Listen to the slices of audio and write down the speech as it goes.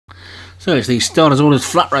So it's the Starters Orders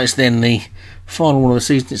flat race then, the final one of the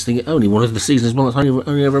season. It's the only one of the season as well. It's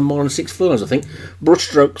only over a mile and 6 furlongs, I think.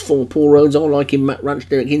 Brushstrokes for Paul Rhodes, I Like Him, Matt Ranch,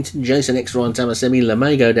 Derek Hinton, Jason X, Ryan Tamasemi,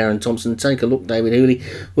 Lamago, Darren Thompson, Take a Look, David Hooley,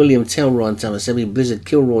 William Tell, Ryan Tamasemi, Blizzard,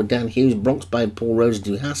 Kilroy, Dan Hughes, Bronx Babe, Paul Rhodes,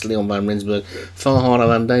 Du Haas, Leon Van Rensburg, Farhana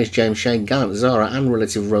Landays, James Shane, Gallant Zara, and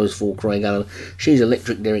Relative Rose for Craig Allen. She's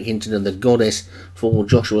Electric, Derek Hinton, and the Goddess for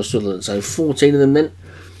Joshua Sutherland. So 14 of them then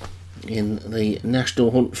in the National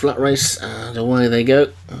Hunt flat race, and away they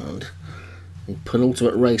go. And the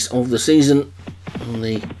penultimate race of the season on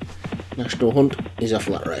the National Hunt is a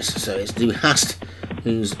flat race. So it's Du Hast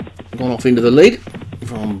who's gone off into the lead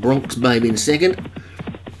from Bronx Babe in second,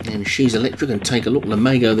 and She's Electric and Take a Look,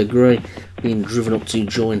 Lamago the Grey being driven up to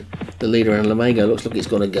join the leader, and Lamago looks like it's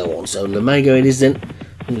going to go on. So Lamago it is then,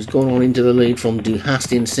 who's gone on into the lead from Du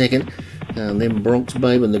Hast in second, and then Bronx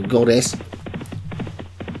Babe and the Goddess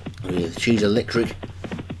with She's Electric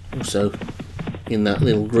also in that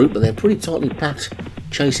little group, but they're pretty tightly packed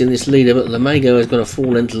chasing this leader. But Lamago has got a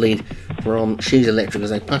 4-length lead from She's Electric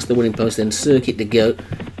as they pass the winning post, then circuit to go,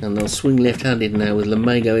 and they'll swing left-handed now with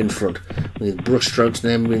Lamago in front, with Brushstrokes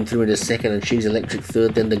now moving through into second and She's Electric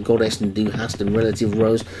third, then the Goddess and Du Hast and Relative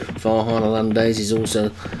Rose. Farhana Landays is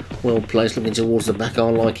also well placed, looking towards the back. I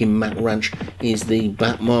Like Him, Matt Ranch is the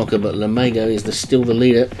back marker, but Lamago is still the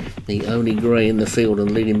leader, the only grey in the field,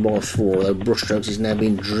 and leading by 4, although Brushstrokes is now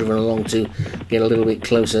being driven along to get a little bit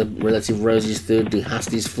closer. Relative Rose is third, Du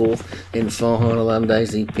Hast is fourth, then Farhana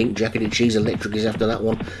Landays, the pink jacketed She's Electric is after that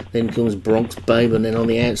one, then comes Bronx Babe, and then on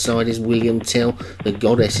the outside is William Tell. The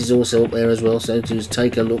Goddess is also up there as well, so to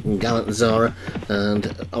Take a Look and Gallant Zara,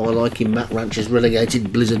 and I Like Him, Matt Ranch has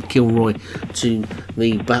relegated Blizzard Kilroy to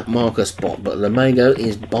the back marker spot, but Lamago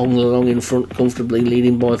is bowling along in front comfortably,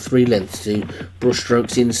 leading by 3 lengths to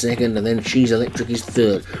Brushstrokes in second, and then She's Electric is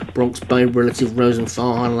third. Bronx Babe, Relative Rose and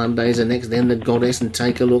Farhana Landays are next, then the Goddess and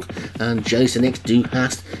Take a Look, and Jason X Du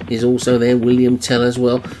Hast is also there, William Tell as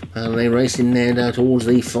well, and they're racing now down towards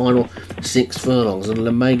the final 6 furlongs, and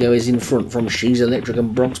Lamago is in front from She's Electric,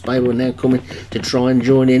 and Bronx Babe are now coming to try and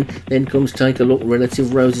join in. Then comes Take a Look,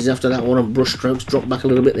 Relative Roses after that one, and Brushstrokes drop back a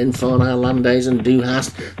little bit, then Farhana Landays and Du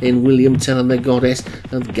Hast, then William Tell and the Goddess,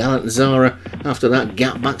 and Gallant Zara after that.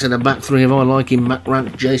 Gap back to the back 3 of I Like Him, Matt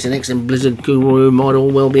Ranch, Jason X and Blizzard Kilroy, who might all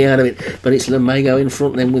well be out of it, but it's Lamago in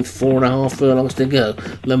front then with 4.5 furlongs to go.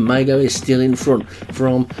 Lamago is still in front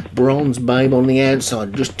from Bronze Babe on the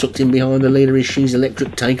outside, just tucked in behind the leader is She's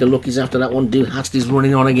Electric. Take a Look is after that one, Du Hast is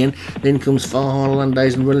running on again, then comes Farhana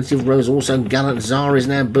Landays and Relative Rose, also Gallant Zara is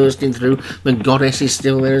now bursting through, the Goddess is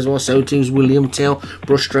still there as well, so too is William Tell.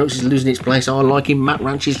 Brushstrokes is losing its place, I Like Him, Matt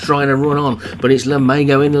Ranch is trying to run on, but it's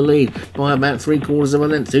Lamago in the lead by about 3/4 of a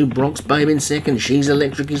length to Bronx Babe in second. She's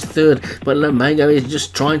Electric is third, but Lamago is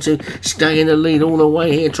just trying to stay in the lead all the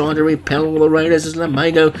way here, trying to repel all the raiders as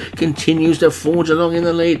Lamago continues to forge along in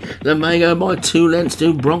the lead. Lamago by 2 lengths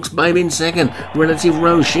to Bronx Babe in second. Relative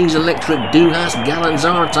Rose, She's Electric, Du Hast, Gallant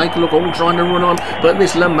Zara, Take a Look, all trying to run on, but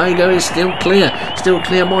this Lamago is still clear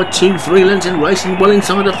by 2-3 lengths and racing well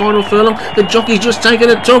inside the final furlong. The jockey's just taken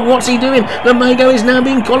a tug. What's he doing? Lamago is now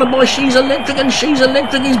being collared by She's Electric, and She's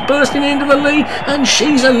Electric is bursting into the lead, and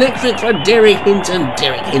She's Electric for Derek Hinton.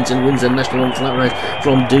 Derek Hinton wins the National Hunt flat race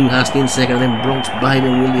from Du Hast in second, and then Bronx Babe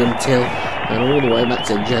and William Tell, and all the way back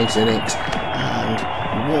to Jason X.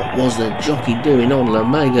 And what was the jockey doing on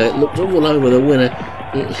Lamago? It looked all over the winner.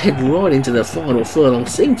 It led right into the final furlong,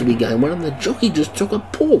 seemed to be going well, and the jockey just took a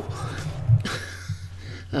pull.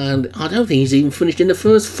 And I don't think he's even finished in the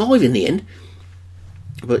first 5 in the end.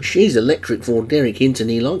 But She's Electric for Derek Hinton.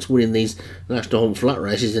 He likes winning these National Hunt flat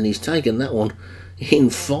races, and he's taken that one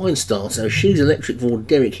in fine style. So She's Electric for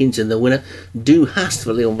Derek Hinton, the winner. Du Hast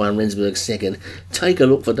for Leon Van Rensburg second. Take a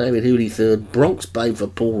Look for David Hooley third. Bronx Babe for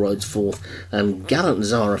Paul Rhodes fourth. And Gallant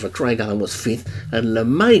Zara for Craig Allen was fifth. And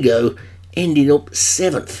Lamago ended up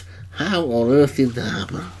 7th. How on earth did that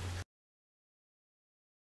happen?